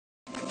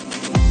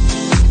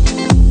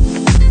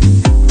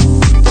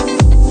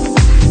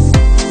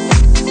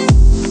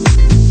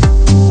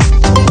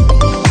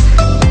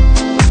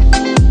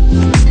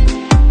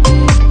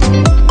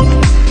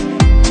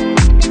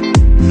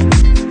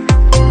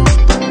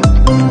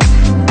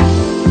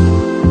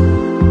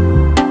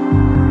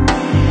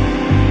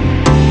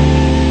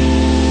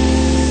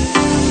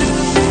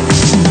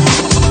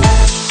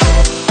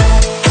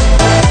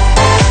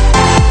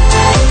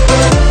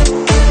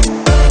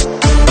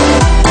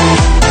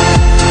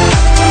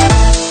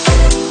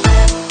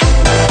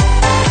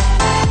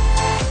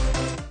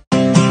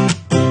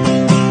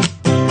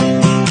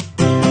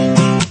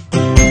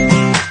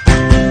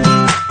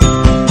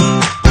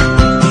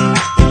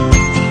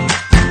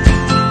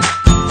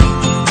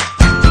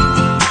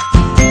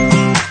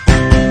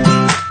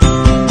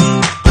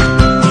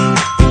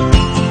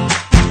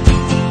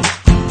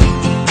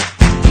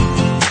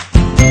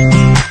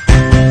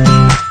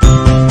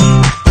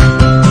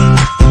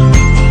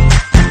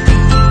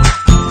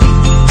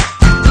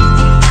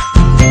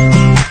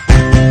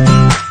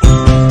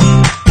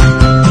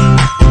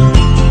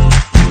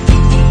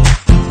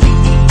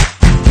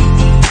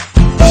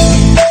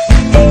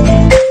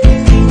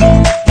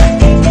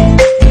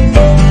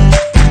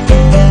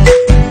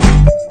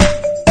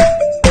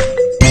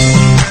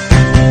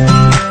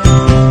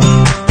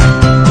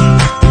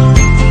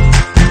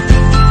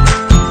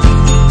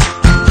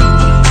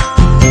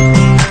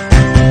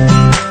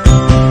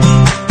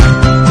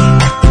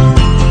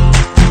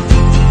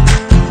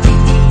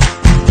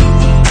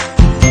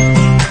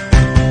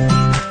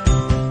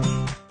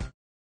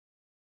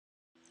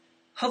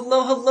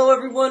Hello, hello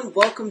everyone.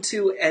 Welcome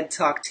to Ed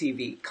Talk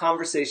TV,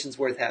 Conversations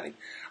Worth Having.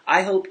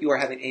 I hope you are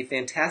having a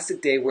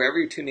fantastic day wherever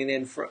you're tuning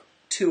in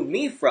to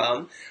me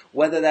from,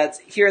 whether that's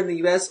here in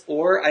the US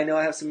or I know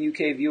I have some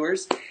UK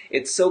viewers.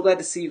 It's so glad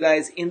to see you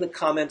guys in the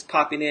comments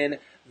popping in.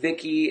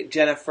 Vicky,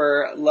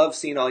 Jennifer, love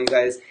seeing all you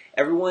guys.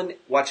 Everyone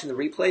watching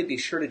the replay, be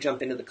sure to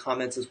jump into the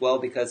comments as well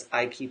because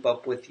I keep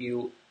up with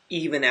you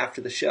even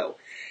after the show.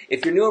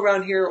 If you're new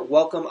around here,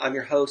 welcome. I'm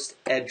your host,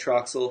 Ed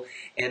Troxel,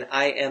 and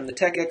I am the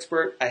tech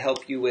expert. I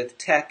help you with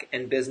tech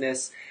and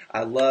business.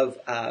 I love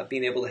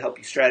being able to help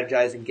you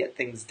strategize and get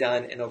things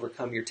done and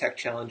overcome your tech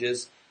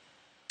challenges.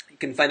 You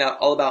can find out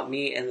all about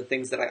me and the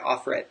things that I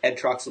offer at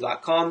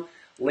edtroxel.com.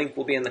 Link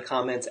will be in the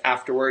comments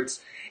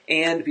afterwards.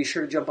 And be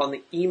sure to jump on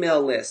the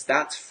email list.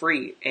 That's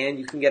free, and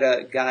you can get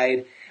a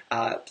guide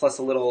plus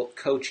a little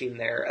coaching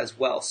there as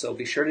well. So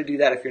be sure to do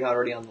that if you're not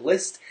already on the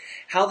list.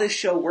 How this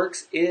show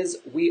works is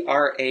we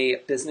are a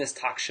business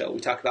talk show. We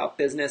talk about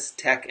business,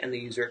 tech, and the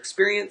user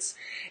experience.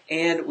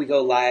 And we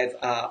go live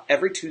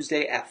every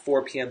Tuesday at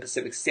 4 p.m.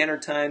 Pacific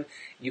Standard Time.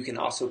 You can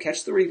also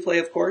catch the replay,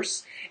 of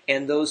course.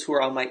 And those who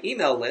are on my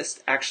email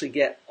list actually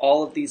get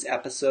all of these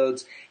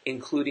episodes,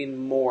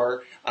 including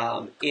more,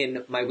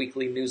 in my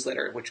weekly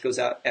newsletter, which goes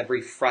out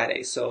every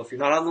Friday. So if you're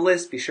not on the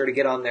list, be sure to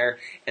get on there.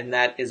 And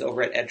that is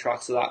over at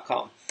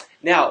edtroxel.com.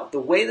 Now, the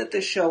way that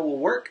this show will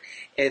work,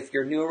 if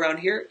you're new around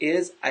here,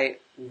 is I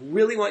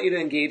really want you to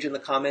engage in the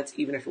comments,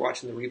 even if you're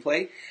watching the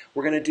replay.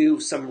 We're going to do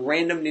some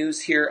random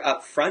news here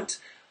up front.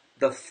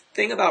 The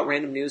thing about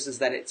random news is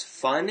that it's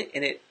fun,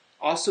 and it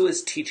also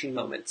is teaching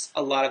moments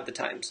a lot of the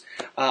times.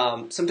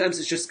 Sometimes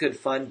it's just good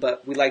fun,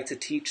 but we like to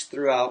teach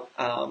throughout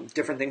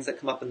different things that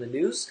come up in the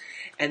news.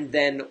 And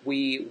then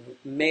we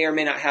may or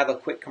may not have a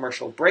quick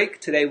commercial break.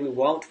 Today we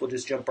won't. We'll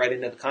just jump right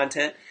into the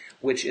content,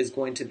 which is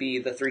going to be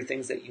the 3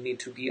 things that you need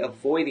to be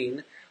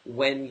avoiding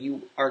when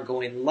you are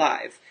going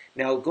live.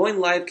 Now, going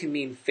live can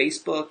mean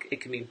Facebook, it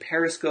can mean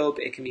Periscope,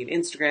 it can mean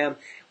Instagram.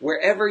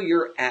 Wherever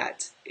you're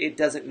at, it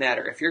doesn't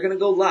matter. If you're going to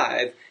go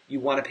live, you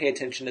want to pay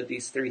attention to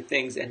these 3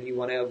 things and you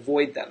want to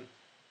avoid them.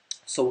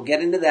 So we'll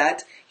get into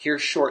that here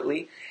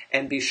shortly,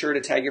 and be sure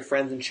to tag your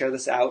friends and share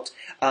this out.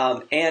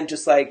 And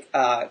just like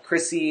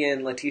Chrissy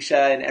and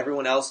Letitia and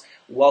everyone else,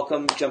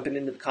 welcome jumping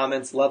into the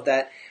comments. Love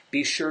that.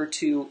 Be sure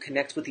to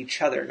connect with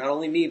each other, not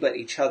only me, but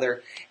each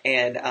other.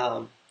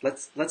 And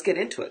let's get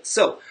into it.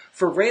 So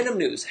for random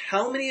news,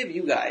 how many of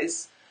you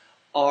guys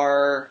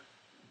are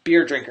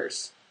beer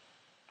drinkers?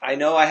 I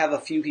know I have a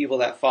few people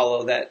that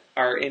follow that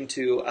are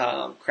into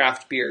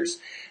craft beers.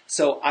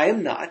 So I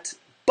am not,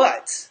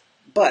 but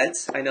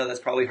I know that's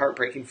probably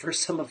heartbreaking for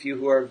some of you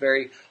who are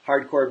very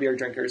hardcore beer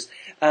drinkers.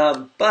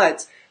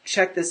 But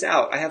check this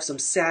out. I have some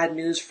sad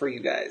news for you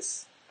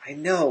guys. I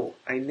know,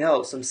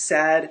 some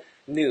sad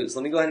news.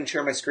 Let me go ahead and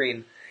share my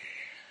screen.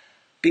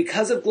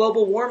 Because of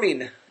global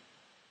warming,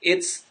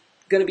 it's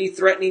going to be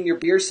threatening your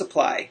beer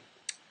supply.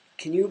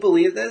 Can you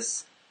believe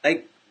this?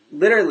 Like,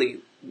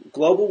 literally,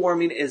 global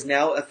warming is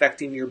now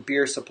affecting your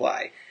beer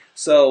supply.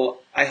 So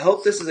I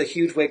hope this is a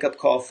huge wake-up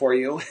call for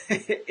you,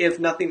 if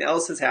nothing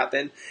else has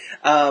happened.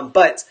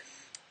 But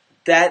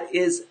that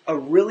is a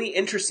really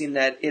interesting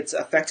that it's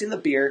affecting the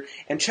beer.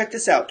 And check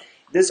this out.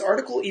 This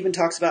article even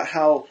talks about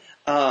how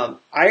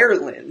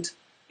Ireland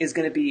is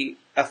going to be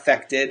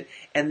affected,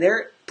 and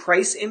their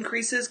price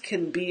increases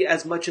can be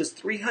as much as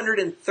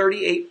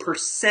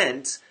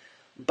 338%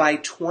 by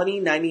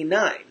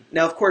 2099.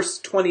 Now, of course,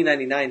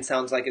 2099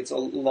 sounds like it's a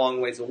long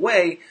ways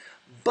away,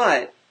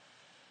 but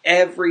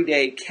every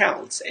day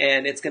counts,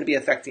 and it's going to be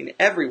affecting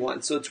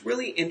everyone. So it's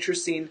really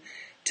interesting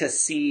to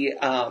see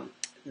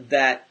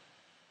that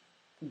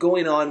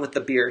going on with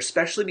the beer,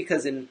 especially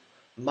because in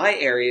my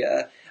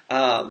area,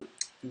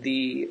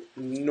 the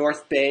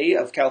North Bay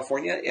of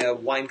California,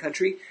 wine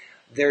country,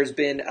 there's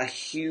been a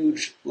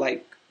huge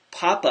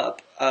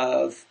pop-up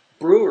of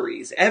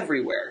breweries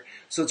everywhere.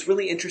 So it's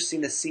really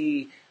interesting to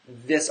see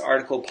this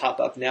article pop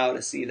up now,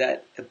 to see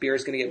that beer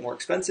is going to get more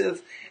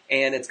expensive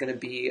and it's going to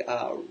be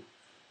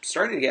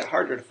starting to get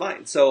harder to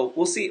find. So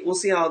we'll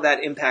see how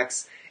that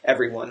impacts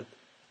everyone.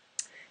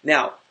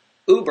 Now,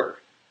 Uber.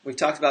 We've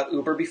talked about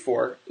Uber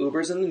before.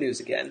 Uber's in the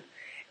news again.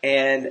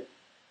 And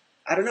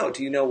I don't know,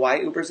 do you know why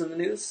Uber's in the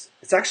news?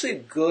 It's actually a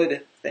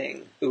good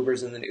thing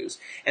Uber's in the news.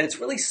 And it's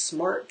really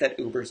smart that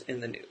Uber's in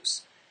the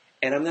news.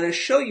 And I'm going to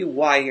show you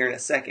why here in a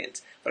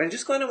second. But I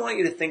just kind of want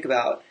you to think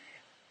about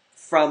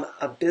from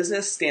a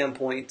business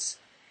standpoint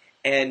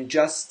and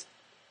just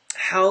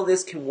how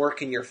this can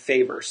work in your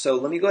favor. So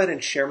let me go ahead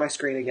and share my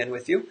screen again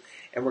with you.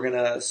 And we're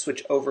going to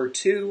switch over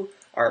to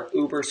our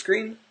Uber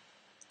screen.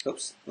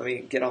 Oops, let me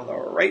get on the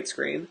right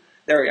screen.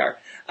 There we are.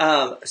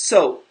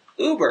 So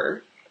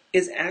Uber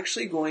is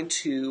actually going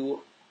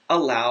to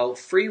allow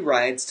free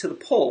rides to the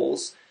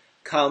polls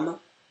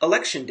come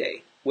election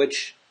day,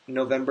 which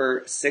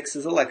November 6th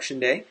is election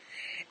day.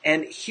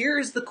 And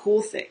here's the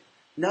cool thing.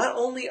 Not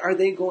only are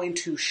they going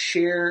to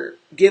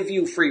give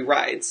you free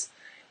rides,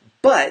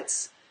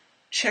 but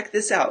check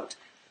this out.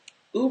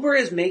 Uber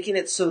is making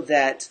it so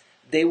that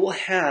they will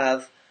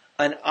have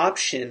an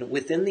option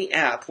within the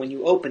app when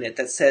you open it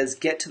that says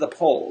get to the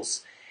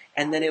polls,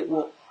 and then it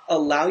will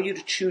allow you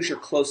to choose your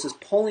closest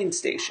polling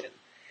station.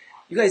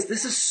 You guys,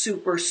 this is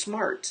super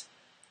smart.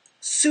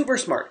 Super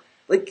smart.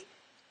 Like,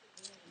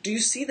 do you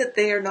see that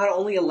they are not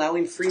only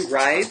allowing free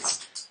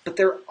rides, but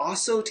they're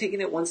also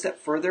taking it one step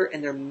further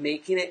and they're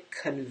making it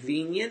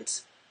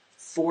convenient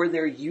for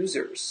their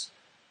users.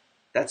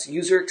 That's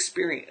user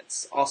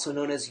experience, also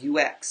known as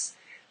UX.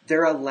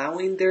 They're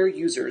allowing their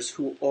users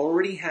who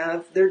already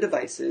have their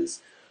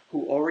devices,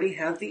 who already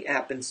have the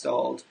app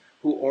installed,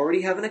 who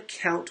already have an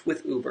account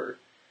with Uber,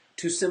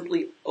 to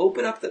simply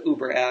open up the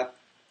Uber app,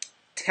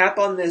 tap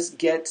on this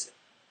get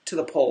to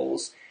the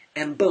polls,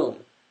 and boom,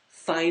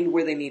 find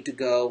where they need to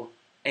go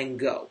and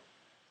go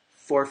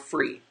for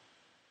free.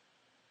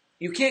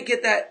 You can't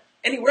get that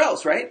anywhere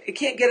else, right? It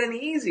can't get any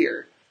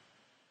easier.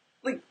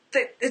 Like,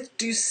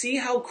 do you see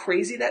how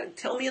crazy that?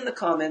 Tell me in the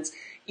comments,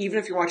 even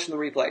if you're watching the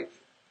replay.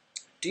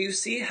 Do you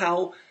see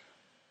how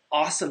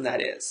awesome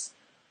that is?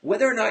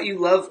 Whether or not you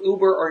love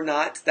Uber or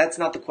not, that's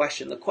not the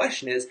question. The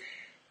question is,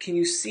 can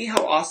you see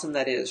how awesome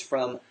that is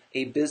from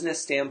a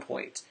business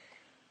standpoint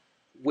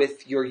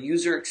with your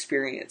user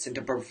experience and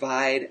to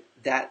provide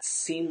that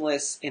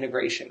seamless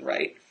integration,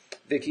 right?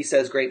 Vicky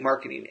says great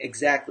marketing.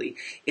 Exactly.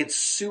 It's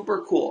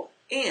super cool.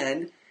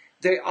 And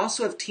they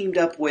also have teamed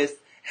up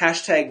with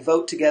hashtag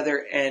Vote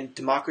Together and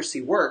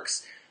Democracy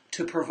Works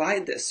to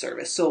provide this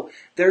service. So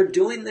they're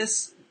doing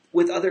this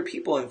with other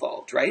people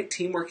involved, right?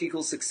 Teamwork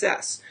equals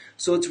success.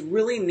 So it's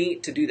really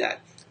neat to do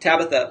that.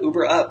 Tabitha,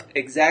 Uber up,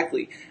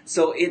 exactly.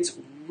 So it's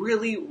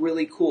really,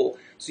 really cool.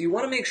 So you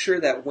want to make sure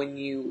that when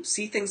you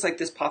see things like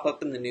this pop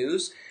up in the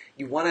news,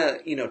 you want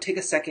to, take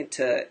a second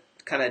to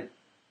kind of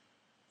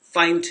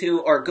fine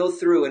tune or go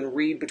through and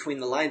read between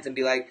the lines and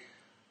be like,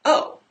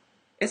 oh,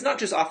 it's not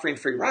just offering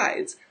free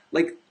rides.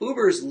 Like,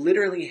 Uber's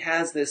literally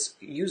has this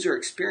user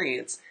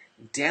experience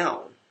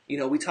down.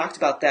 We talked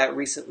about that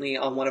recently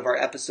on one of our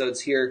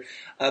episodes here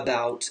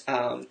about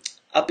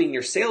upping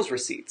your sales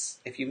receipts.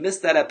 If you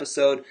missed that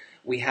episode,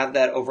 we have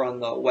that over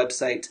on the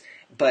website.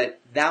 But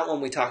that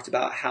one we talked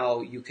about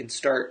how you can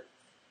start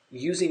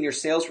using your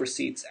sales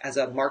receipts as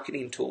a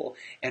marketing tool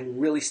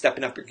and really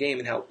stepping up your game,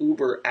 and how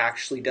Uber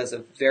actually does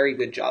a very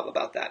good job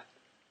about that.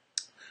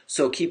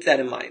 So keep that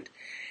in mind.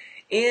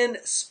 And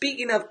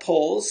speaking of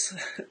polls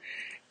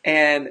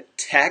and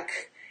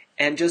tech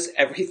and just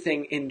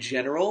everything in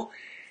general,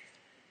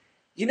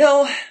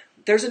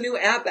 there's a new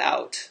app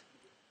out.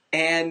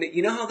 And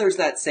you know how there's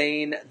that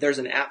saying, there's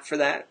an app for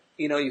that?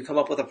 You come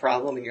up with a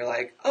problem and you're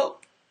like, oh,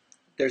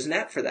 there's an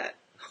app for that.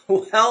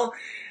 Well,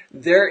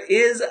 there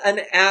is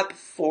an app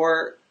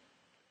for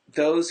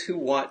those who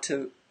want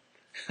to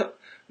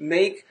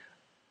make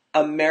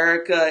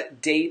America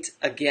date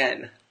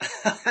again.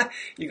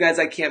 You guys,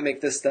 I can't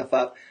make this stuff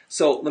up.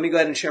 So let me go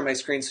ahead and share my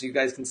screen so you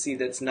guys can see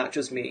that it's not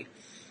just me.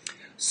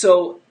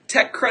 So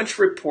TechCrunch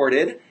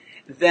reported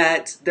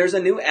that there's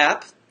a new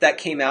app that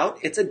came out.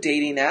 It's a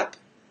dating app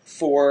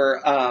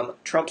for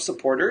Trump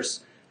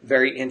supporters.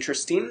 Very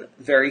interesting,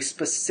 very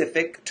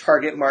specific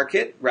target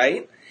market,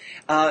 right?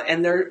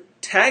 And their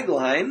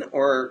tagline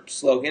or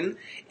slogan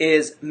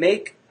is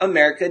Make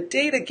America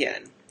Date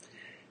Again.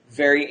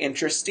 Very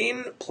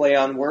interesting, play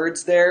on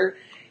words there.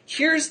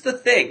 Here's the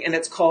thing, and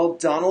it's called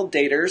Donald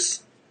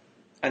Daters,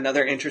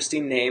 another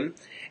interesting name.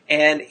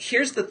 And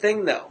here's the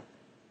thing, though.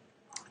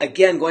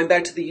 Again, going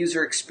back to the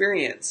user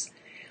experience.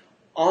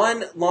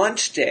 On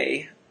launch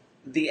day,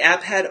 the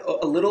app had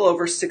a little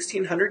over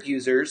 1,600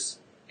 users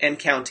and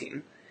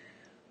counting,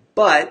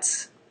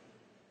 but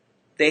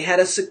they had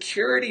a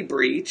security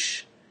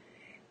breach,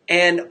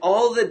 and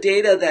all the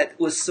data that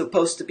was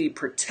supposed to be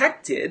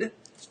protected,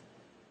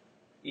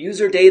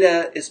 user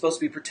data is supposed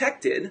to be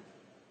protected,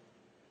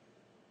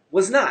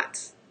 was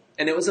not.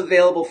 And it was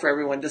available for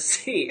everyone to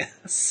see.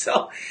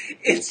 So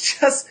it's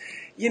just,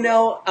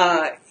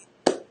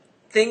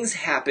 things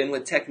happen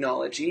with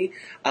technology.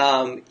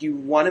 You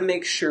want to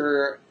make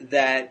sure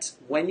that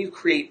when you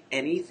create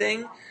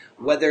anything,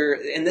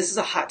 and this is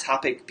a hot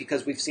topic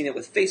because we've seen it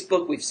with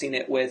Facebook, we've seen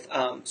it with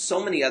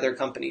so many other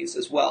companies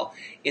as well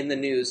in the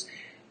news.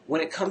 When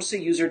it comes to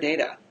user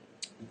data,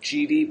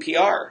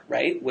 GDPR,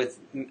 right, with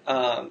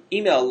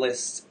email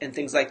lists and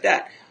things like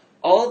that,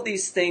 all of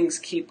these things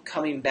keep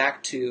coming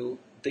back to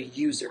the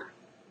user.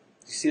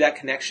 You see that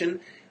connection?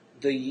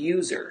 The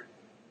user,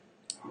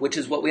 which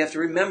is what we have to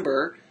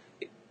remember.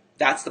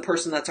 That's the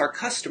person that's our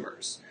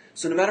customers.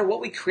 So no matter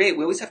what we create,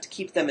 we always have to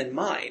keep them in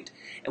mind.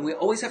 And we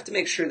always have to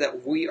make sure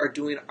that we are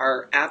doing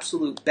our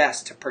absolute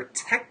best to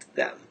protect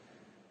them,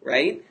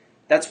 right?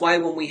 That's why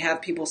when we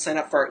have people sign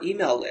up for our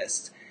email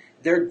list,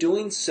 they're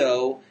doing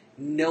so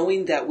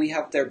knowing that we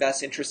have their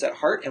best interests at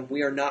heart, and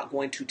we are not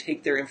going to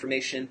take their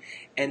information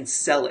and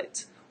sell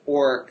it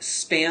or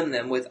spam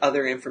them with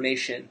other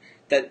information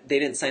that they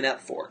didn't sign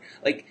up for.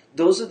 Like,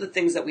 those are the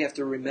things that we have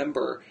to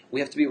remember. We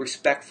have to be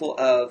respectful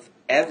of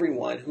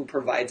everyone who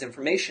provides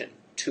information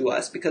to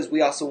us, because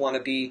we also want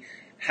to be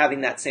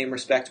having that same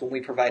respect when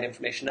we provide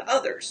information to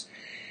others.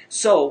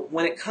 So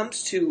when it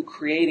comes to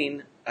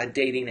creating a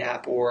dating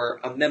app or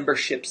a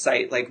membership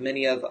site like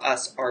many of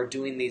us are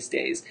doing these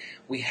days,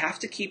 we have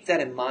to keep that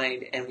in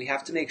mind, and we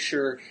have to make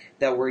sure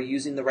that we're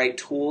using the right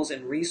tools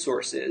and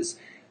resources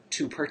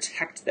to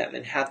protect them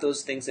and have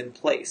those things in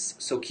place.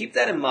 So keep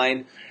that in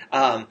mind.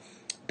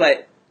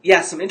 But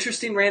yeah, some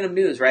interesting random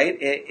news, right?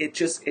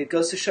 It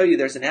goes to show you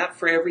there's an app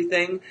for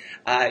everything.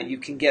 You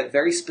can get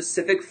very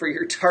specific for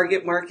your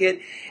target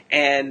market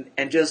and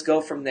just go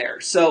from there.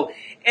 So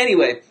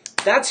anyway,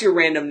 that's your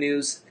random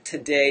news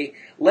today.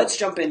 Let's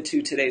jump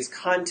into today's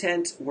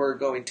content. We're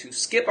going to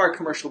skip our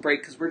commercial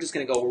break because we're just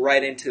going to go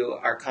right into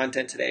our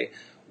content today,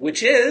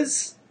 which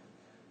is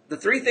the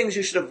 3 things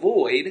you should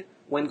avoid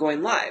when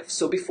going live.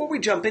 So before we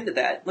jump into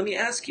that, let me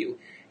ask you,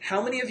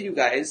 how many of you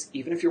guys,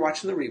 even if you're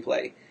watching the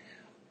replay,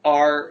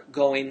 are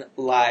going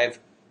live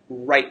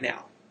right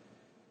now?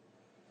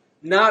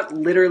 Not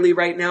literally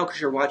right now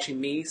because you're watching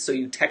me, so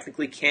you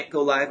technically can't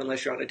go live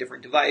unless you're on a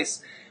different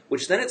device,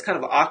 which then it's kind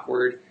of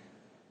awkward,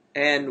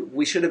 and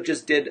we should have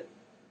just did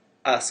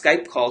a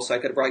Skype call so I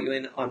could have brought you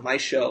in on my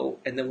show,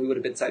 and then we would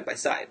have been side by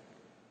side.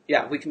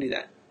 Yeah, we can do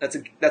that.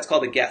 That's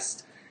called a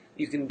guest.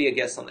 You can be a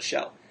guest on the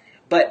show.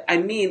 But I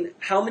mean,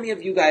 how many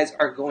of you guys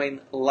are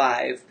going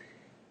live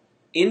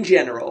in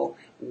general,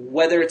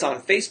 whether it's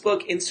on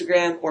Facebook,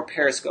 Instagram, or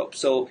Periscope?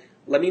 So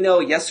let me know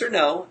yes or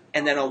no,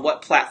 and then on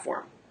what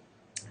platform.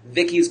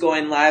 Vicky's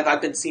going live.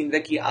 I've been seeing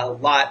Vicky a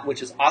lot,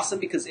 which is awesome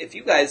because if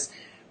you guys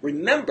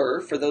remember,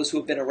 for those who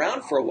have been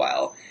around for a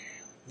while,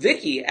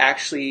 Vicky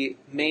actually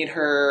made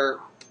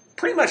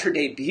pretty much her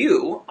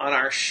debut on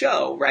our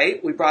show,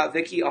 right? We brought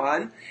Vicky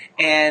on,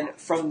 and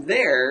from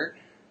there,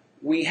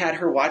 we had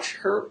her watch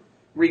her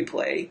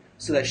replay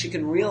so that she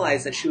can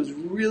realize that she was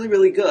really,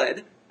 really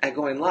good at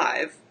going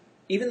live,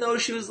 even though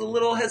she was a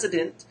little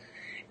hesitant.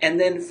 And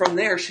then from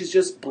there, she's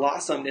just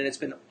blossomed, and it's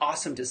been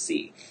awesome to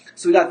see.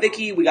 So we got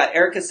Vicky, we got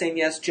Erica saying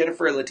yes,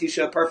 Jennifer,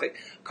 Letitia, perfect.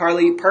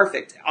 Carly,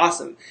 perfect,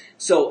 awesome.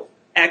 So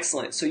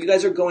excellent. So you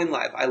guys are going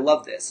live. I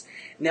love this.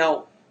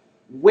 Now,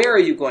 where are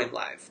you going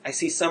live? I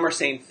see some are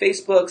saying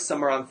Facebook,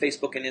 some are on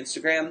Facebook and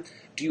Instagram.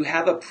 Do you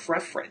have a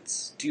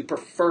preference? Do you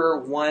prefer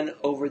one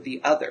over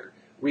the other?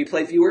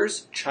 Replay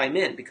viewers, chime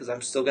in because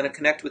I'm still going to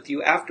connect with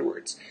you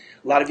afterwards.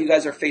 A lot of you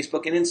guys are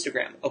Facebook and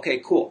Instagram. Okay,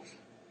 cool.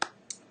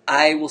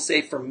 I will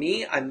say for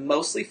me, I'm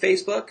mostly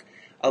Facebook,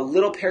 a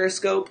little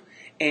Periscope,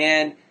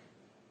 and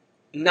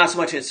not so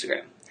much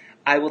Instagram.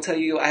 I will tell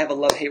you, I have a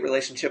love-hate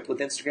relationship with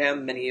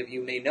Instagram. Many of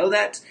you may know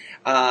that.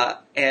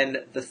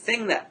 And the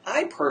thing that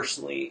I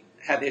personally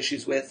have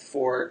issues with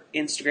for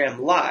Instagram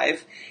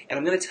Live, and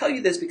I'm going to tell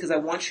you this because I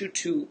want you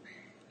to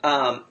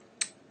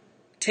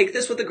take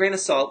this with a grain of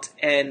salt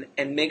and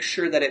make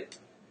sure that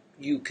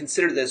you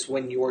consider this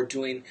when you're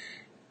doing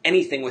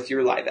anything with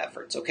your live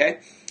efforts, okay?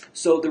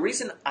 So the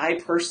reason I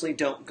personally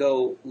don't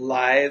go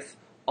live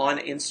on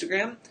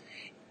Instagram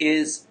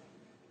is,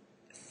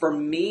 for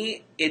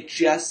me,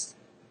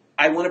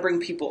 I want to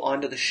bring people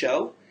onto the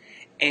show,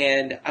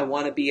 and I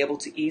want to be able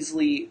to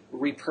easily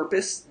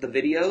repurpose the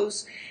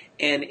videos,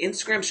 and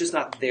Instagram's just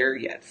not there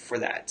yet for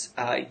that.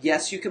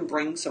 Yes, you can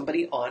bring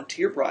somebody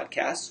onto your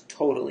broadcast,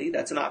 totally,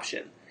 that's an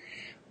option.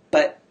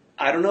 But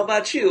I don't know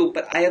about you,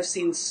 but I have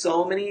seen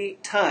so many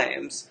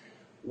times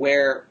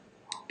where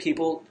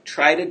people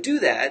try to do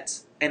that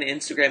and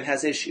Instagram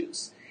has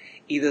issues.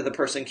 Either the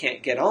person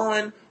can't get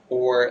on,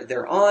 or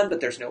they're on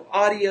but there's no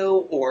audio,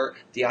 or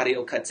the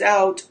audio cuts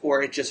out,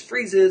 or it just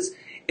freezes.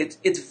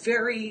 It's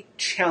very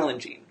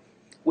challenging,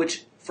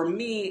 which for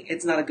me,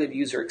 it's not a good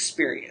user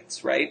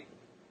experience, right?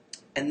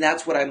 And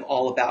that's what I'm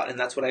all about, and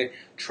that's what I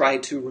try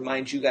to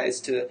remind you guys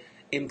to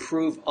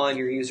improve on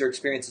your user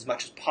experience as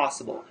much as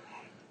possible.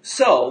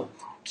 So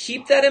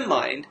keep that in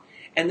mind,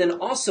 and then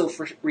also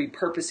for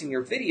repurposing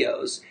your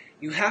videos,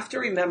 you have to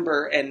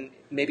remember, and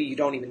maybe you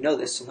don't even know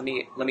this, so let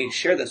me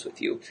share this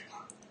with you.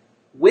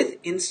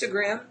 With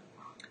Instagram,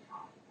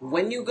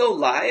 when you go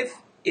live,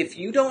 if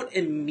you don't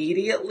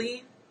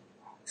immediately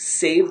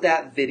save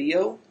that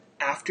video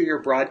after your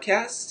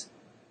broadcast,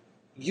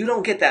 you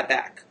don't get that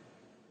back.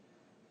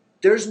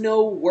 There's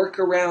no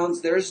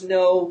workarounds. There's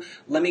no,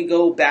 let me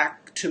go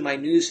back to my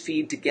news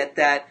feed to get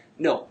that.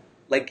 No,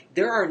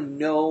 there are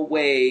no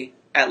way,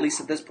 at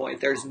least at this point,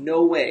 there's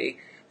no way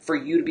for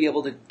you to be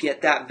able to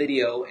get that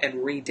video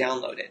and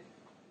re-download it.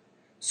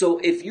 So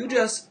if you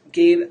just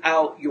gave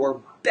out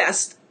your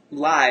best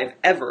live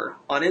ever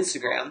on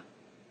Instagram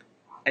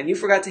and you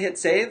forgot to hit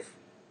save,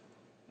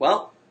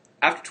 well,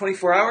 after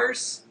 24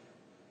 hours,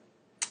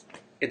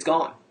 it's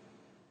gone.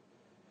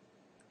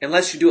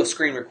 Unless you do a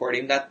screen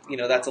recording,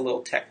 that's a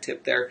little tech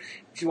tip there.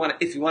 If you want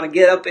to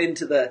get up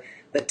into the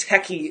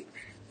techie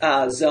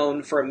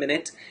zone for a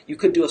minute, you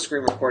could do a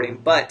screen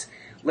recording, but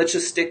let's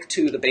just stick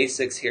to the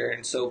basics here.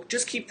 And so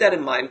just keep that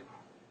in mind.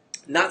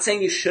 Not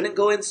saying you shouldn't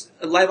go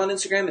live on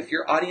Instagram. If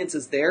your audience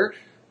is there,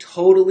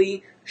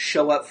 totally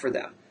show up for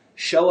them.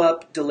 Show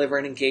up, deliver,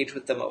 and engage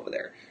with them over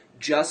there.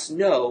 Just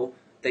know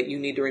that you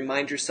need to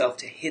remind yourself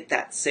to hit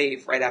that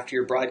save right after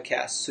your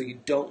broadcast so you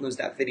don't lose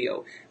that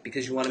video,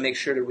 because you want to make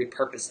sure to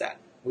repurpose that.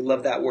 We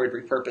love that word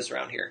repurpose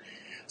around here.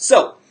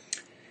 So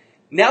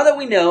now that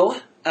we know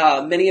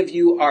Many of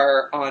you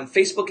are on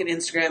Facebook and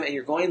Instagram and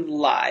you're going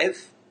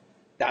live.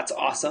 That's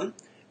awesome.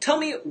 Tell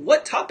me,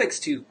 what topics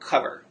do you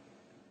cover?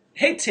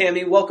 Hey,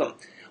 Tammy, welcome.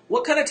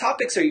 What kind of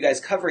topics are you guys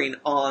covering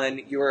on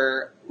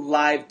your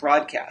live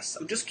broadcasts?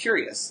 I'm just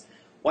curious.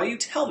 While you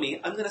tell me,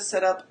 I'm going to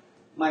set up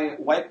my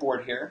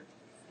whiteboard here.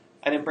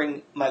 I didn't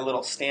bring my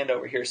little stand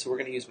over here, so we're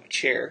going to use my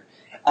chair.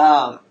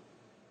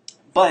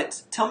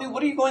 But tell me,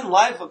 what are you going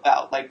live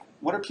about? Like,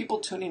 what are people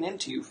tuning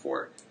into you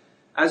for?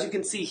 As you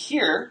can see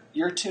here,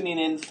 you're tuning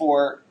in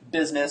for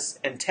business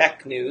and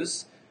tech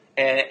news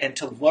and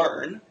to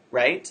learn,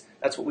 right?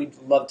 That's what we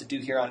love to do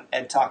here on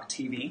EdTalk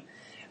TV.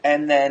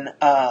 And then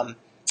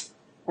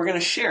we're going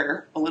to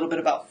share a little bit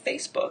about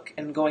Facebook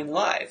and going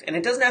live. And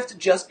it doesn't have to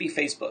just be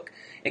Facebook.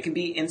 It can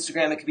be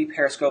Instagram, it can be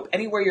Periscope,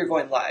 anywhere you're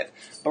going live.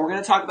 But we're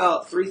going to talk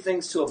about 3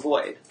 things to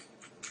avoid.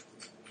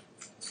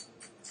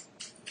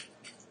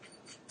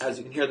 As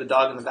you can hear the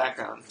dog in the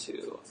background,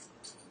 too.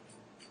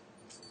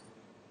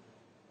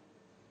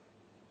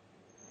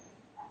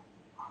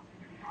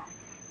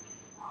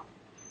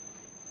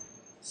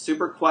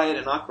 Super quiet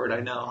and awkward,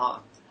 I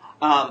know,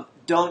 huh?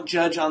 Don't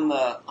judge on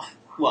the...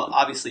 Well,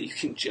 obviously you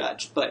can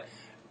judge, but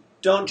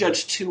don't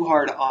judge too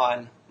hard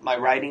on my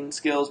writing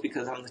skills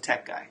because I'm the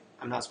tech guy.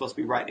 I'm not supposed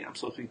to be writing. I'm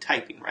supposed to be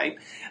typing, right?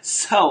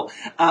 So,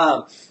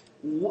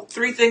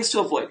 3 things to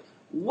avoid.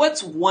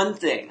 What's one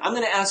thing? I'm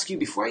going to ask you,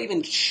 before I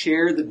even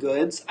share the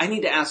goods, I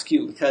need to ask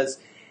you because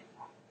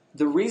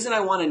the reason I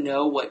want to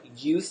know what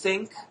you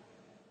think,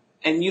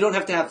 and you don't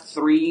have to have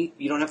 3,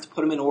 you don't have to put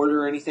them in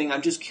order or anything,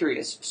 I'm just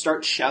curious.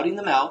 Start shouting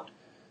them out.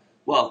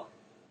 Well,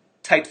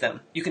 type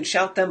them. You can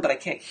shout them, but I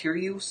can't hear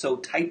you, so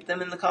type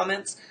them in the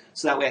comments,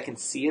 so that way I can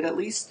see it at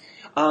least.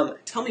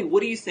 Tell me,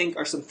 what do you think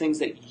are some things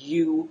that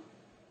you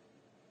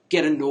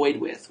get annoyed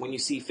with when you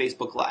see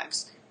Facebook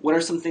Lives? What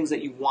are some things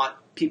that you want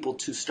people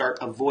to start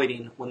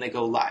avoiding when they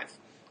go live?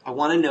 I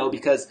want to know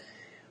because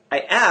I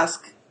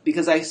ask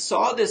because I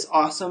saw this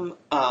awesome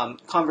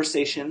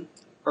conversation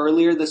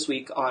earlier this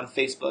week on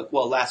Facebook,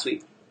 well, last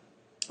week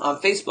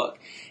on Facebook,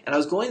 and I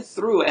was going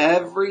through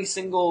every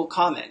single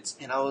comment,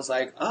 and I was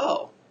like,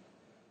 oh,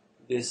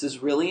 this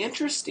is really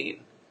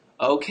interesting.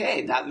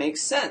 Okay, that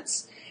makes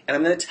sense. And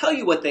I'm going to tell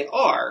you what they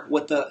are,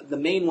 what the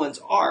main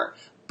ones are,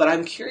 but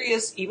I'm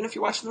curious, even if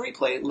you're watching the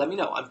replay, let me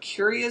know. I'm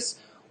curious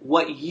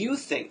what you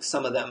think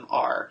some of them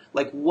are.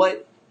 Like,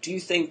 what do you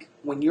think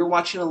when you're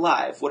watching a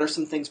live, what are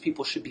some things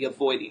people should be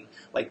avoiding,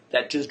 like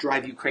that just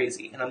drive you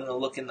crazy? And I'm going to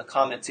look in the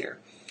comments here.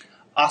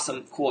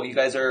 Awesome, cool. You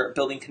guys are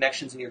building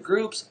connections in your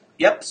groups.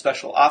 Yep,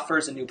 special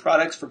offers and new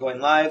products for going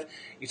live.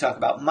 You talk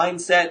about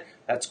mindset.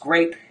 That's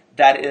great.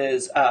 That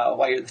is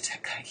why you're the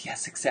tech guy.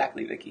 Yes,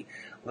 exactly, Vicky.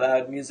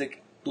 Loud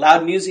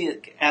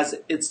music as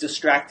it's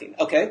distracting.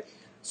 Okay,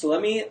 so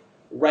let me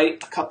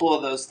write a couple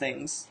of those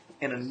things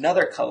in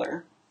another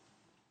color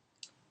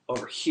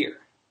over here.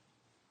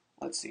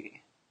 Let's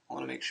see. I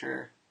want to make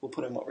sure we'll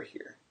put them over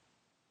here.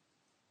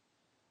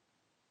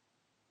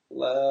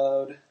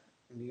 Loud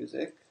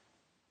music.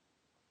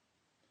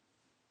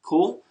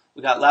 Cool.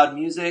 We got loud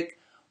music.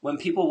 When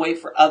people wait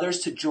for others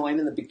to join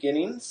in the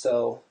beginning,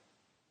 so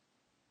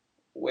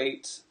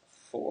wait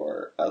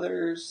for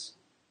others.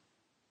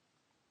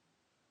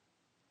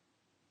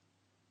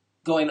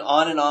 Going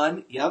on and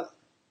on. Yep.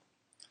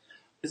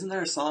 Isn't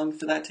there a song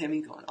for that,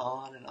 Tammy? Going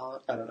on and on.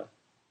 I don't know.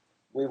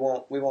 We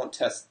won't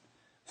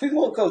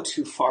go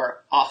too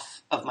far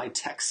off of my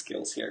tech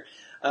skills here.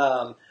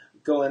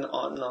 Going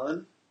on and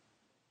on.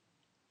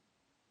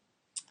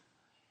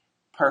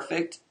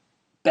 Perfect.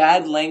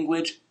 Bad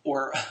language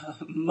or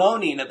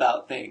moaning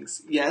about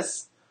things.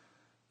 Yes.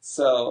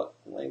 So,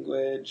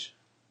 language.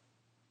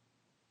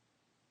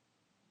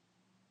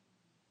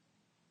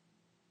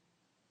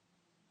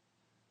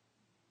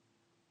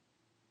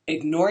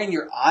 Ignoring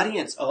your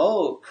audience.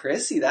 Oh,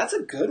 Chrissy, that's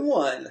a good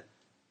one.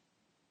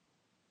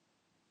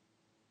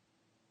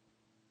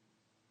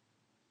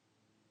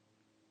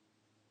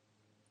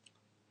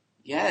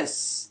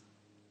 Yes.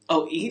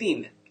 Oh,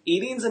 eating.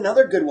 Eating's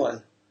another good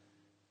one.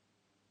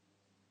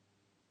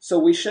 So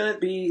we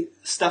shouldn't be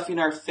stuffing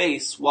our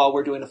face while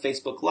we're doing a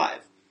Facebook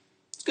Live.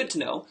 It's good to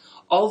know.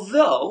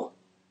 Although,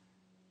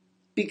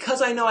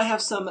 because I know I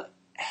have some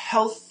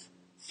health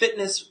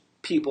fitness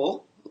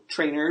people,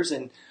 trainers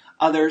and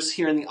others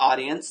here in the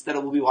audience that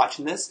will be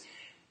watching this,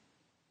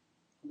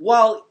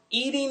 while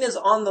eating is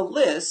on the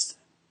list,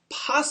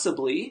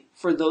 possibly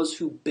for those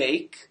who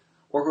bake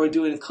or who are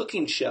doing a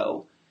cooking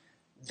show,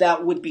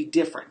 that would be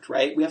different,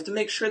 right? We have to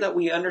make sure that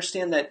we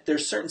understand that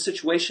there's certain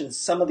situations,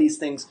 some of these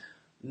things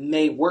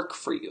may work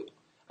for you.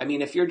 I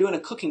mean, if you're doing a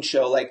cooking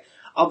show, like,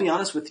 I'll be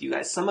honest with you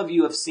guys, some of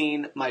you have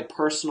seen my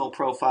personal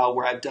profile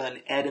where I've done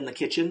Ed in the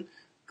kitchen,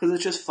 because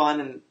it's just fun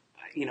and,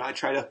 you know, I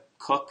try to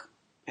cook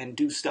and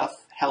do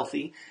stuff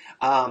healthy.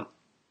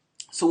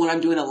 So when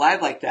I'm doing a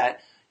live like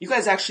that, you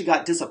guys actually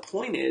got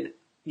disappointed.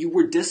 You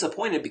were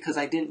disappointed because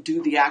I didn't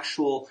do the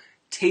actual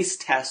taste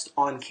test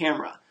on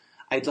camera.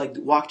 I'd like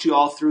walked you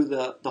all through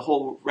the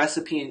whole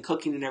recipe and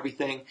cooking and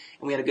everything,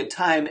 and we had a good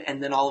time,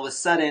 and then all of a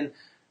sudden,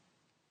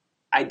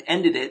 I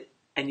ended it,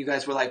 and you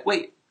guys were like,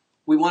 wait,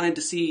 we wanted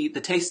to see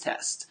the taste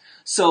test.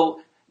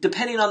 So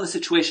depending on the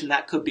situation,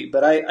 that could be.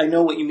 But I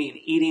know what you mean.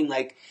 Eating,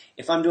 like,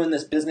 if I'm doing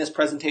this business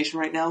presentation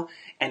right now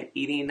and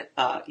eating,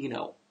 I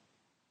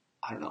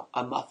don't know,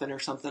 a muffin or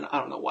something. I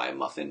don't know why a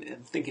muffin.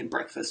 I'm thinking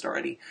breakfast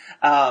already.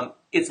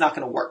 It's not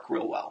going to work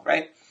real well,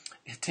 right?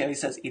 Tammy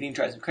says eating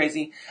drives me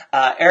crazy.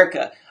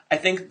 Erica, I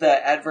think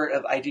the advert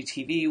of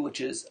IGTV, which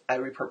is I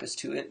repurposed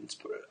to it.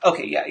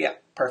 Okay, yeah,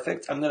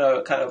 perfect. I'm going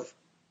to kind of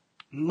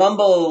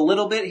mumble a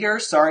little bit here.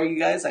 Sorry, you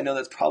guys. I know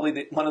that's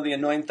probably one of the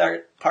annoying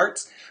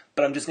parts,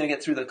 but I'm just going to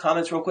get through the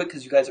comments real quick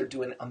because you guys are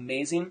doing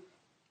amazing.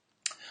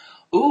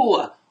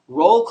 Ooh,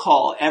 roll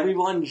call.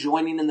 Everyone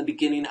joining in the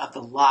beginning of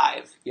the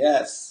live.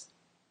 Yes.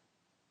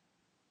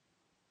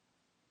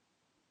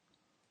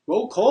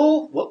 Roll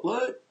call?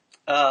 What?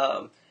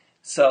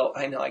 So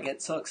I know I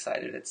get so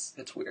excited.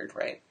 It's weird,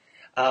 right?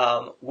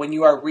 When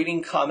you are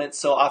reading comments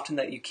so often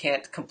that you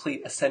can't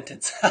complete a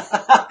sentence.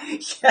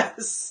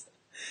 Yes.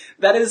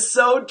 That is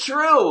so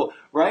true,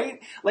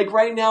 right? Like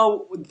right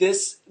now,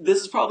 this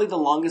is probably the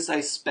longest I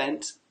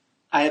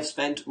have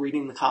spent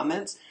reading the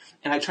comments,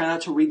 and I try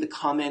not to read the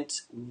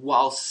comment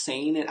while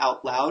saying it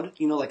out loud,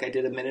 like I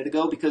did a minute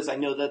ago, because I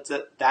know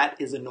that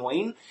is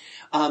annoying.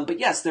 But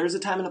yes, there's a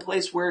time and a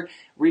place where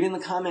reading the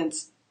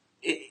comments,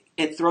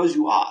 it throws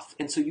you off,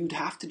 and so you'd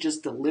have to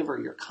just deliver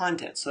your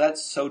content. So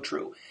that's so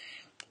true.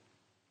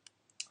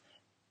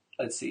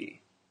 Let's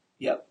see.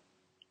 Yep.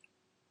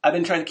 I've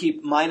been trying to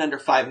keep mine under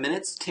 5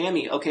 minutes.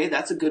 Tammy, okay,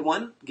 that's a good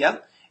one.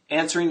 Yep.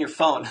 Answering your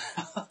phone.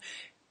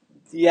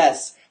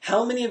 Yes.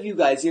 How many of you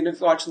guys, even if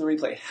you're watching the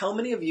replay, how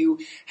many of you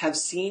have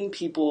seen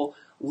people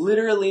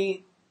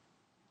literally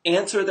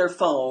answer their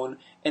phone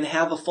and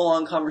have a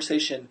full-on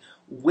conversation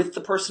with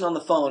the person on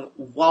the phone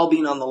while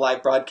being on the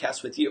live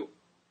broadcast with you?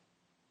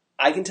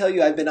 I can tell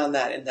you I've been on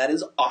that, and that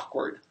is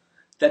awkward.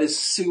 That is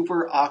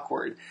super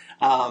awkward.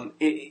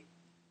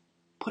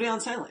 Put it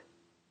on silent.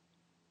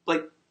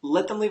 Like,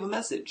 let them leave a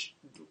message.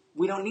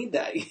 We don't need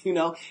that,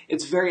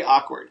 It's very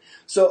awkward.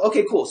 So,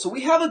 okay, cool. So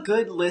we have a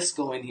good list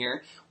going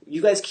here.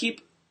 You guys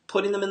keep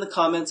putting them in the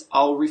comments.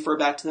 I'll refer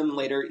back to them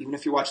later, even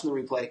if you're watching the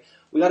replay.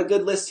 We got a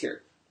good list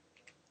here.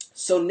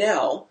 So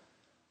now,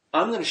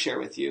 I'm going to share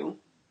with you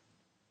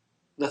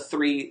the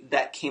 3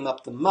 that came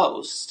up the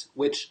most,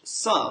 which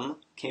some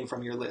came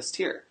from your list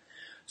here.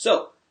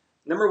 So,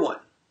 number 1.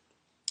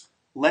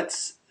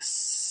 Let's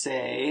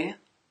say,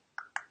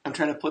 I'm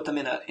trying to put them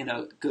in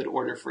a good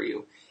order for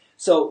you.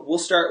 So we'll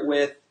start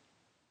with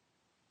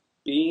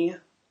be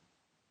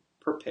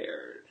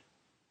prepared.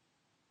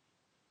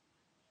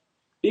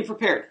 Be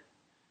prepared.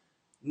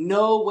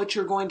 Know what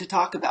you're going to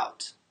talk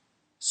about.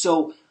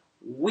 So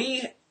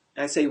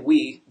I say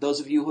we, those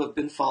of you who have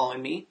been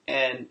following me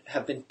and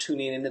have been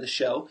tuning into the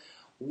show,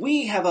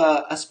 we have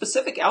a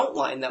specific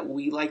outline that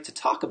we like to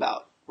talk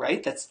about,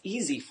 right? That's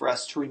easy for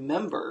us to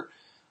remember,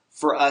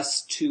 for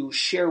us to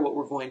share what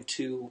we're going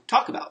to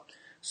talk about.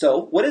 So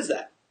what is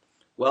that?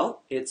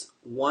 Well, it's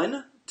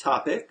one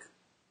topic,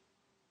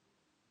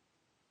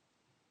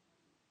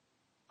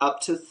 up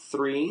to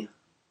 3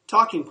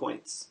 talking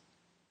points.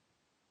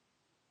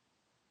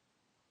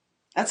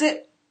 That's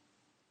it.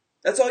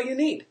 That's all you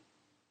need.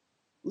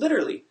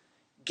 Literally,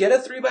 get a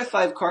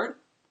 3x5 card,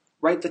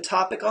 write the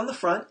topic on the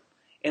front,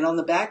 and on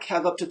the back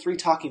have up to 3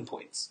 talking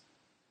points.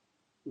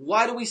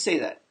 Why do we say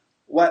that?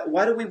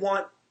 Why do we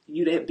want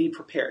you to be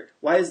prepared?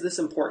 Why is this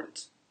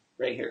important?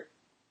 Right here.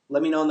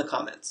 Let me know in the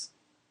comments.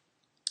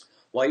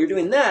 While you're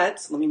doing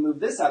that, let me move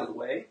this out of the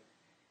way.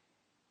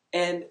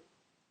 And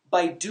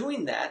by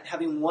doing that,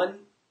 having one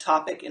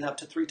topic and up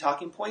to 3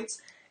 talking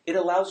points, it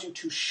allows you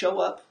to show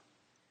up,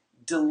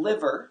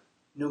 deliver,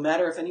 no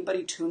matter if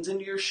anybody tunes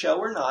into your show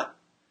or not,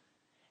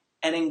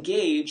 and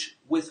engage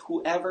with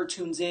whoever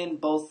tunes in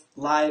both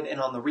live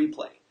and on the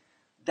replay.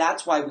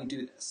 That's why we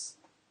do this.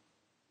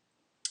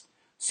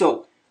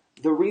 So,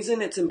 the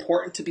reason it's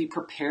important to be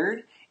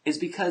prepared is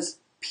because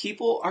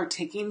people are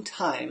taking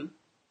time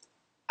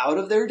out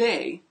of their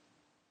day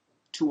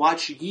to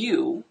watch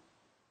you,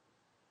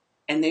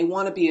 and they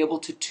want to be able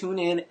to tune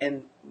in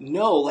and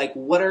know, like,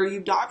 what are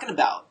you talking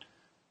about?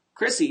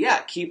 Chrissy, yeah,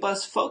 keep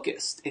us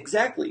focused.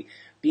 Exactly.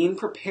 Being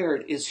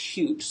prepared is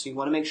huge, so you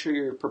want to make sure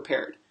you're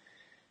prepared.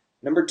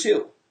 Number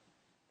 2.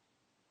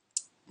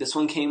 This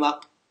one came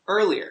up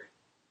earlier.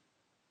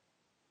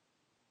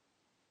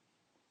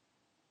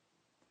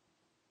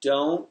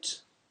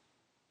 Don't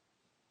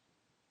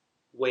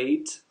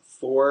wait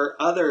for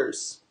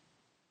others.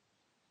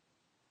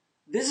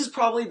 This is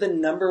probably the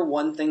number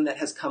 1 thing that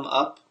has come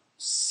up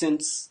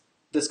since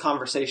this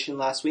conversation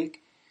last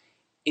week,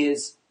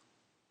 is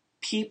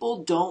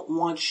people don't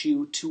want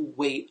you to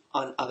wait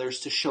on others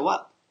to show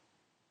up.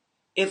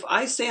 If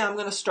I say I'm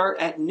going to start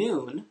at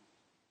noon,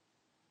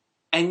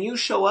 and you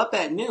show up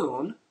at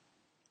noon,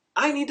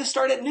 I need to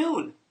start at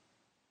noon.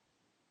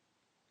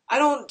 I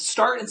don't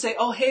start and say,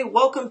 oh, hey,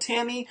 welcome,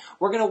 Tammy.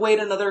 We're going to wait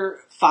another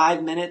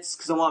 5 minutes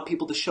because I want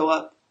people to show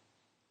up.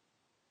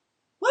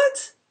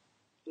 What?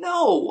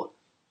 No.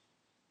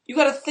 You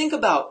got to think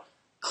about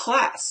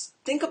class.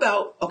 Think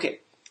about,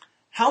 okay,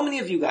 how many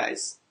of you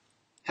guys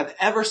have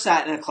ever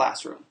sat in a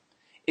classroom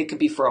It could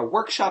be for a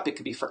workshop. It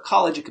could be for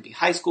college. It could be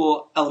high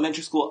school,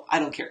 elementary school. I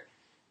don't care.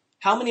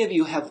 How many of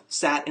you have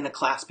sat in a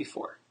class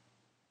before?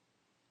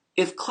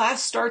 If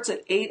class starts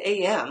at 8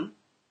 a.m.,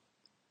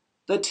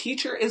 the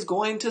teacher is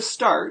going to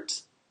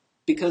start,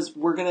 because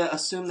we're going to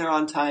assume they're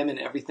on time and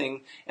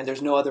everything, and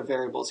there's no other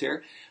variables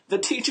here. The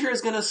teacher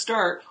is going to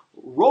start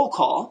roll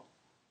call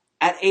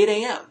at 8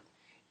 a.m.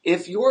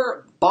 If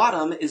your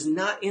bottom is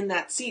not in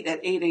that seat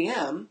at 8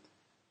 a.m.,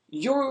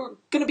 you're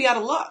going to be out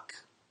of luck.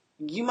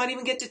 You might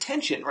even get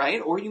detention,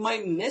 right? Or you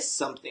might miss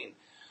something.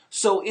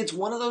 So it's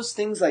one of those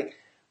things like,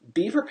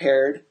 be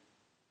prepared.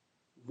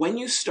 When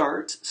you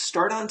start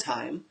on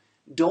time.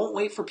 Don't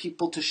wait for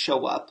people to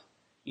show up.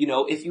 You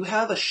know, if you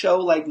have a show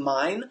like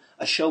mine,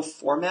 a show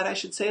format, I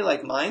should say,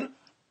 like mine,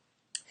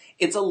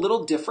 it's a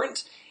little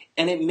different,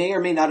 and it may or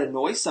may not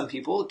annoy some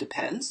people. It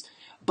depends.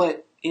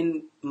 But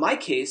in my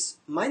case,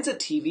 mine's a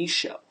TV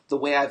show, the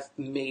way I've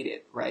made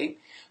it, right?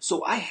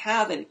 So I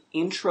have an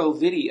intro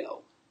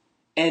video,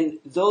 and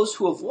those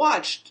who have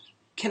watched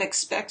can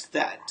expect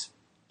that.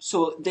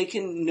 So they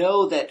can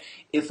know that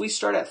if we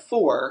start at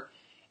 4,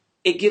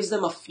 it gives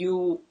them a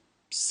few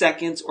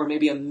seconds or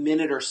maybe a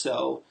minute or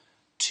so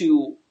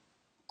to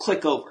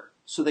click over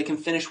so they can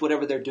finish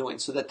whatever they're doing,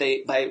 so that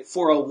they, by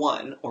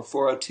 4:01 or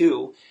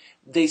 4:02,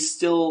 they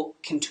still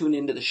can tune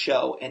into the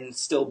show and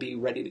still be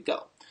ready to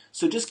go.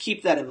 So just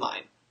keep that in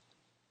mind.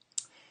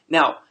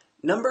 Now,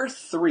 number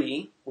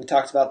 3, we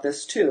talked about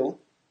this too,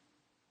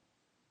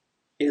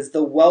 is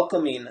the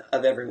welcoming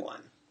of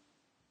everyone.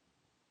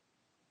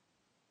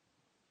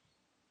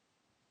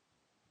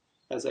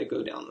 As I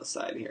go down the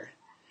side here.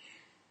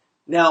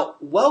 Now,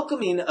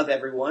 welcoming of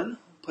everyone,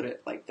 put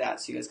it like that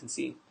so you guys can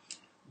see.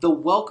 The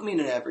welcoming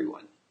of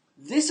everyone.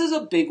 This is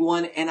a big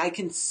one, and I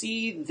can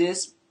see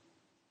this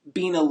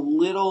being a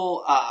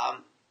little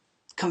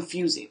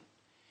confusing.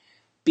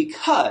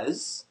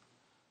 Because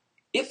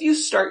if you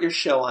start your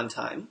show on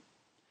time,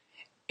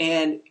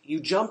 and you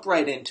jump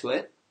right into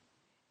it,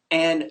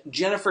 and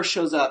Jennifer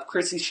shows up,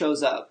 Chrissy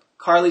shows up,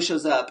 Carly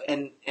shows up,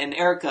 and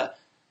Erica,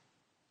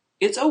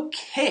 it's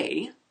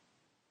okay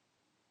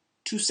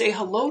to say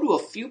hello to a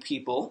few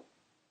people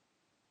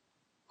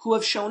who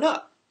have shown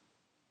up.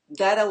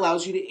 That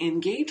allows you to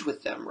engage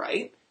with them,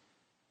 right?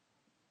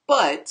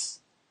 But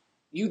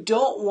you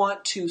don't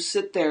want to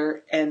sit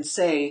there and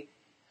say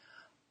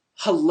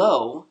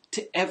hello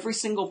to every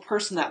single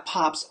person that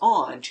pops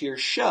on to your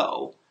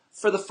show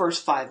for the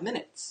first 5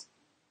 minutes.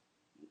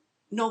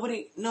 No,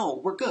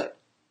 we're good.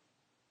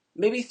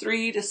 Maybe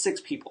 3 to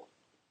 6 people.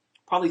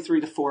 Probably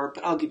 3 to 4,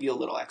 but I'll give you a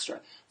little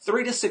extra.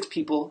 3 to 6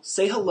 people,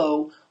 say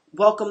hello,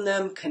 welcome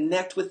them,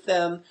 connect with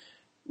them,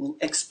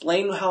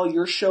 explain how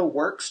your show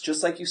works,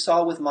 just like you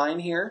saw with mine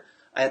here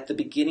at the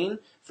beginning.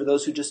 For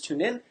those who just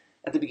tuned in,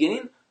 at the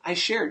beginning, I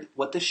shared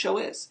what this show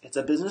is. It's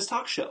a business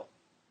talk show.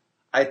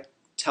 I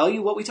tell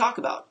you what we talk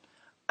about.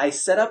 I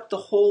set up the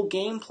whole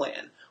game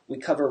plan. We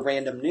cover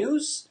random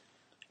news.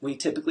 We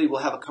typically will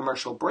have a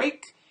commercial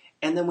break,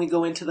 and then we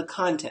go into the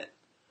content.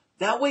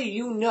 That way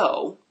you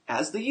know,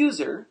 as the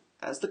user,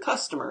 as the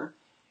customer,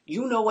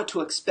 you know what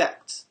to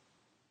expect.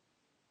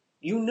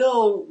 You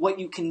know what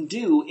you can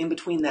do in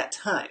between that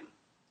time.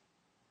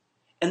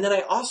 And then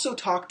I also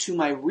talk to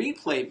my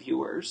replay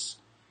viewers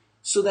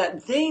so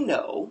that they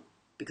know,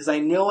 because I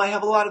know I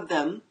have a lot of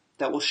them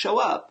that will show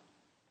up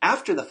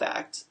after the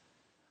fact,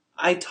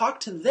 I talk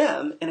to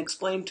them and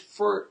explain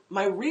for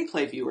my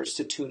replay viewers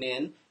to tune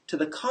in to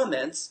the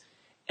comments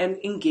and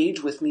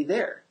engage with me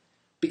there.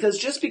 Because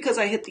just because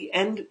I hit the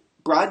end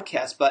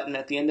broadcast button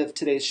at the end of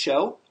today's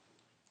show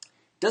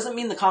doesn't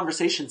mean the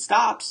conversation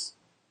stops.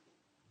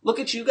 Look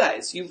at you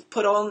guys. You've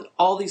put on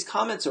all these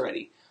comments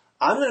already.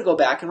 I'm going to go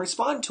back and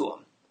respond to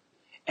them.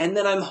 And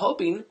then I'm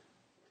hoping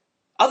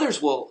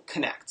others will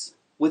connect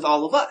with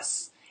all of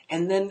us.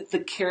 And then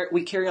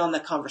we carry on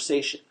that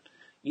conversation.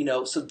 You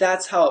know, so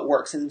that's how it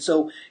works. And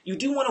so you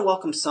do want to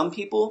welcome some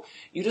people.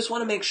 You just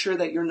want to make sure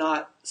that you're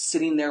not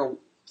sitting there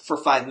for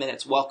 5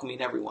 minutes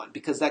welcoming everyone,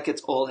 because that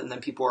gets old and then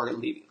people are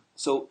leaving.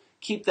 So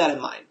keep that in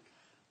mind.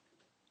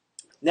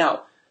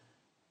 Now,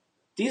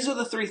 these are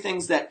the 3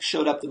 things that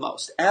showed up the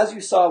most. As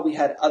you saw, we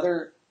had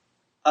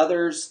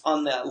others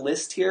on that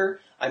list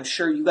here. I'm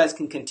sure you guys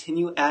can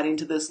continue adding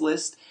to this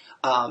list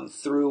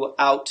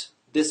throughout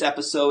this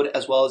episode,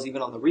 as well as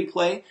even on the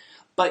replay.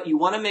 But you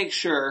want to make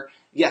sure,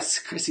 yes,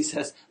 Chrissy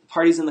says, the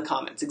party's in the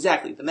comments.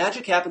 Exactly. The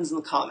magic happens in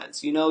the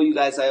comments. You know, you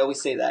guys, I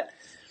always say that.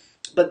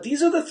 But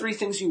these are the 3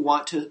 things you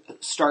want to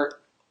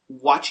start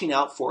watching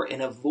out for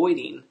and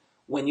avoiding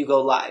when you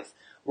go live.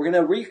 We're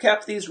going to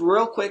recap these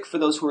real quick for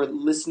those who are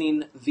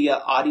listening via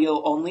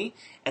audio only,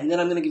 and then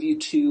I'm going to give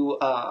you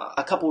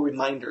a couple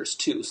reminders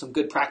too, some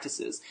good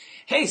practices.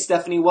 Hey,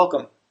 Stephanie,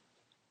 welcome.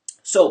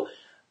 So,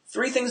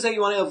 3 things that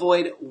you want to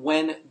avoid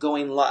when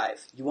going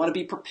live. You want to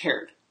be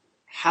prepared.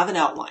 Have an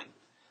outline.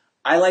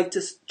 I like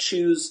to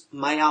choose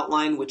my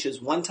outline, which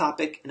is 1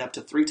 topic and up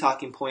to 3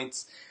 talking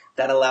points.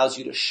 That allows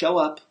you to show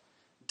up,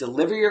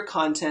 deliver your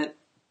content.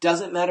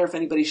 Doesn't matter if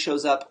anybody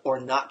shows up or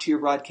not to your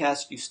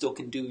broadcast, you still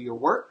can do your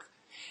work.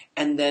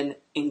 and then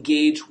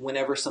engage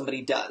whenever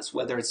somebody does,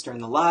 whether it's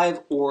during the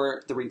live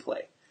or the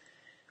replay.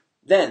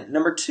 Then,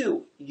 number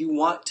 2, you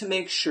want to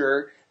make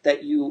sure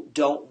that you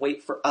don't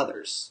wait for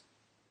others.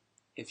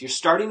 If you're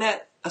starting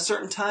at a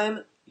certain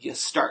time, you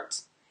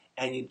start,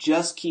 and you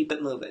just keep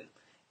it moving.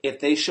 If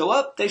they show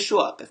up, they show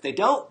up. If they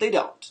don't, they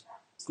don't.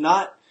 It's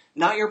not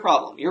your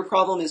problem. Your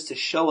problem is to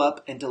show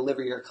up and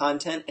deliver your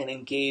content and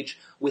engage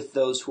with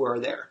those who are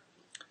there.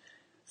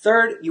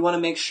 Third, you want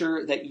to make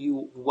sure that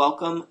you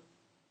welcome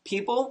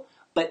people,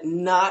 but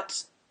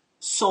not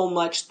so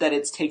much that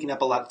it's taking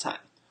up a lot of time.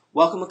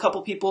 Welcome a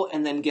couple people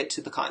and then get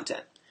to the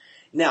content.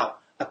 Now,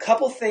 a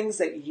couple things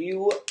that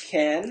you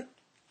can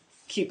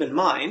keep in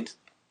mind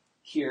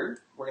here.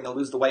 We're going to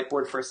lose the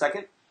whiteboard for a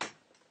second.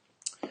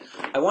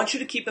 I want you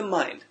to keep in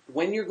mind,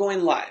 when you're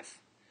going live,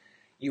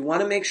 you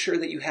want to make sure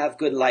that you have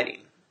good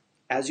lighting.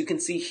 As you can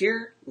see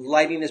here,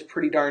 lighting is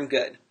pretty darn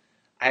good.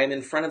 I am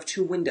in front of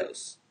 2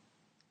 windows,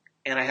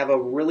 and I have a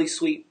really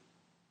sweet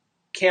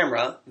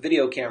camera,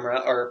 video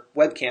camera, or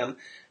webcam,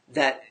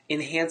 that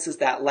enhances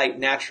that light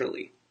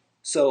naturally.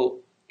 So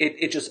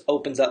it just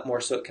opens up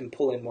more so it can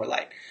pull in more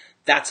light.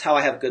 That's how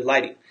I have good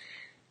lighting.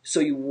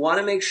 So you want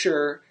to make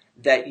sure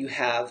that you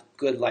have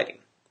good lighting.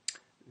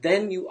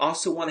 Then you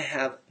also want to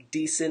have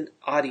decent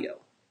audio.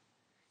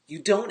 You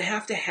don't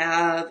have to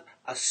have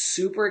a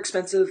super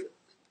expensive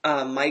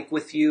mic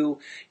with you.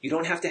 You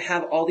don't have to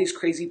have all these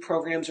crazy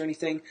programs or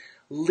anything.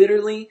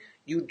 Literally,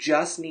 you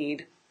just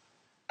need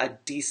a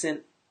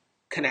decent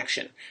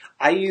connection.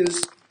 I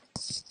use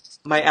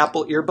my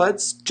Apple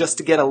earbuds just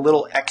to get a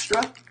little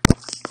extra.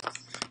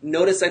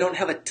 Notice I don't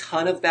have a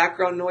ton of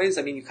background noise.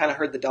 I mean, you kind of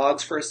heard the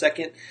dogs for a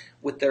second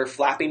with their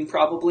flapping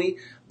probably,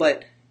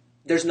 but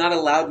there's not a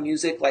loud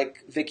music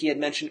like Vicky had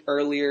mentioned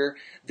earlier.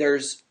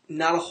 There's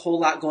not a whole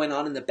lot going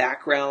on in the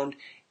background.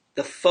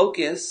 The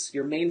focus,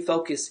 your main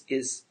focus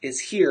is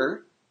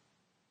here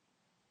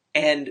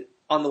and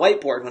on the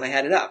whiteboard when I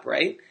had it up,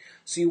 right?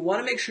 So you want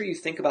to make sure you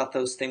think about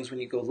those things when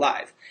you go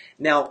live.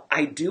 Now,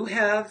 I do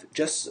have,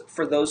 just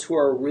for those who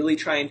are really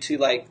trying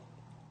to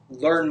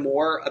learn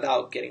more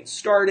about getting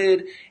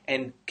started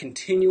and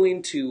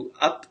continuing to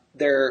up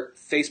their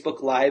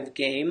Facebook Live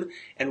game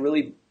and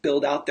really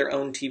build out their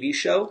own TV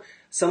show.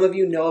 Some of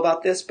you know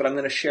about this, but I'm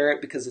going to share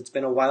it because it's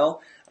been a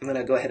while. I'm going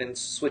to go ahead and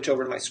switch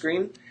over to my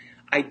screen.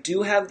 I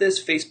do have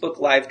this Facebook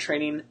Live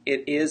training.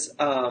 It is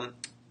about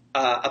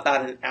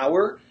an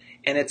hour,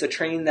 and it's a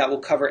training that will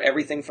cover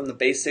everything from the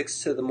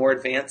basics to the more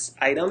advanced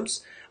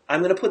items.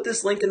 I'm going to put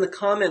this link in the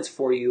comments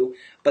for you,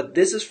 but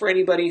this is for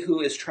anybody who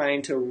is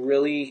trying to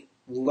really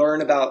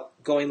learn about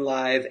going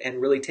live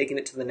and really taking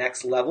it to the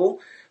next level.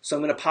 So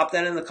I'm going to pop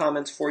that in the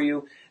comments for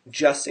you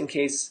just in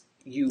case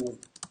you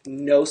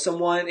know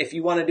someone, if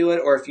you want to do it,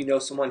 or if you know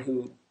someone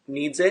who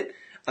needs it.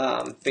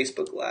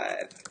 Facebook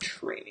Live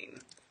training.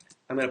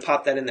 I'm going to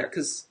pop that in there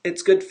because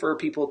it's good for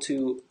people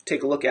to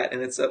take a look at,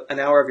 and it's an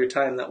hour of your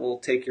time that will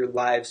take your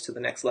lives to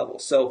the next level.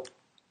 So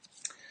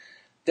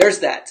there's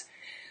that.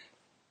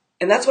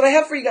 And that's what I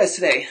have for you guys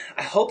today.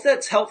 I hope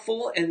that's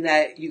helpful and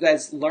that you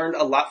guys learned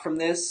a lot from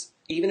this.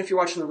 Even if you're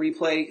watching the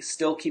replay,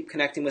 still keep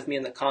connecting with me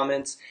in the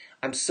comments.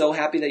 I'm so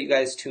happy that you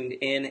guys tuned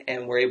in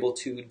and were able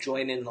to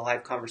join in the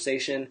live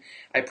conversation.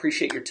 I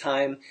appreciate your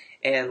time.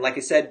 And like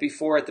I said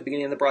before at the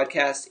beginning of the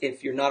broadcast,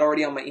 if you're not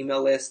already on my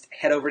email list,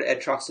 head over to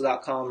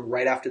edtroxel.com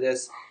right after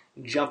this.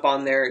 Jump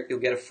on there. You'll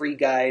get a free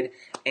guide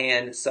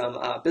and some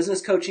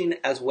business coaching,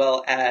 as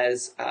well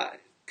as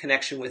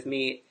connection with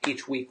me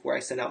each week where I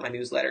send out my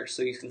newsletter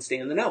so you can stay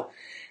in the know.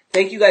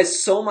 Thank you guys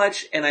so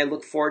much, and I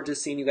look forward to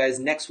seeing you guys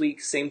next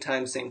week, same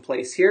time, same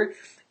place here.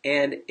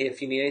 And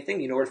if you need anything,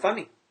 you know where to find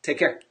me. Take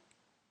care.